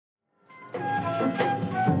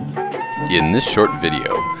In this short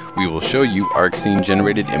video, we will show you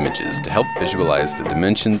arc-scene-generated images to help visualize the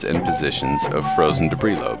dimensions and positions of frozen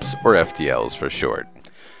debris lobes, or FDLs for short.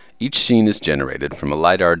 Each scene is generated from a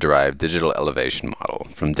LiDAR-derived digital elevation model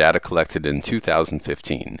from data collected in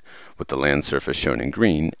 2015, with the land surface shown in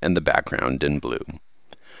green and the background in blue.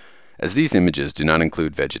 As these images do not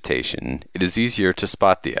include vegetation, it is easier to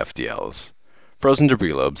spot the FDLs. Frozen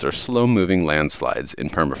debris lobes are slow-moving landslides in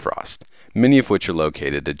permafrost, many of which are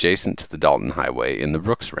located adjacent to the Dalton Highway in the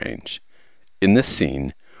Brooks Range. In this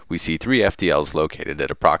scene, we see 3 FDLs located at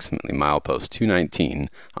approximately milepost 219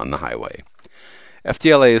 on the highway.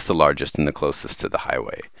 FDLA is the largest and the closest to the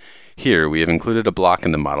highway. Here, we have included a block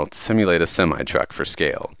in the model to simulate a semi-truck for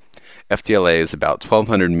scale. FDLA is about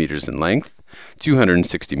 1,200 meters in length,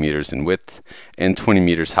 260 meters in width, and 20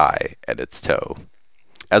 meters high at its toe.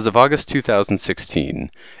 As of August 2016,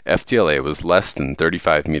 FDLA was less than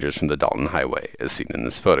 35 meters from the Dalton Highway, as seen in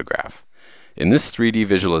this photograph. In this 3D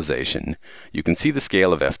visualization, you can see the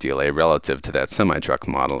scale of FDLA relative to that semi-truck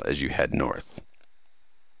model as you head north.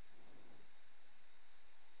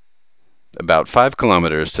 About 5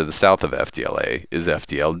 kilometers to the south of FDLA is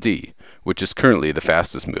FDLD, which is currently the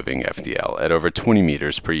fastest moving FDL at over 20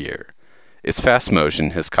 meters per year. Its fast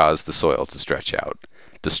motion has caused the soil to stretch out,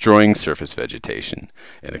 destroying surface vegetation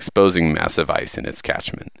and exposing massive ice in its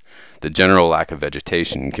catchment. The general lack of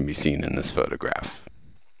vegetation can be seen in this photograph.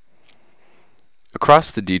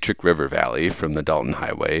 Across the Dietrich River Valley from the Dalton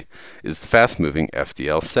Highway is the fast-moving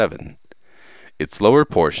FDL-7. Its lower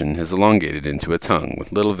portion has elongated into a tongue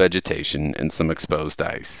with little vegetation and some exposed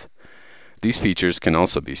ice. These features can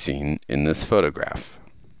also be seen in this photograph.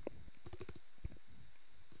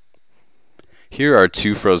 Here are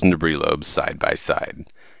 2 frozen debris lobes side by side,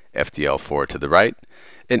 FDL4 to the right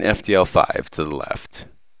and FDL5 to the left.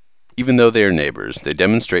 Even though they are neighbors, they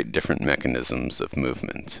demonstrate different mechanisms of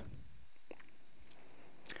movement.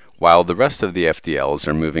 While the rest of the FDLs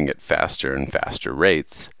are moving at faster and faster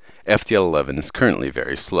rates, FDL11 is currently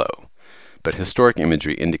very slow, but historic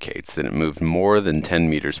imagery indicates that it moved more than 10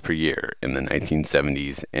 meters per year in the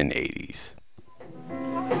 1970s and 80s.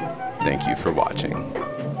 Thank you for watching.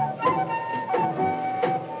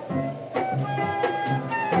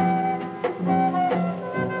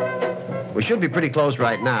 We should be pretty close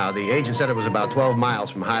right now. The agent said it was about 12 miles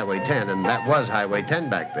from Highway 10, and that was Highway 10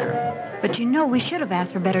 back there. But you know, we should have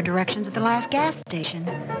asked for better directions at the last gas station.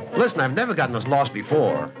 Listen, I've never gotten us lost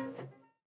before.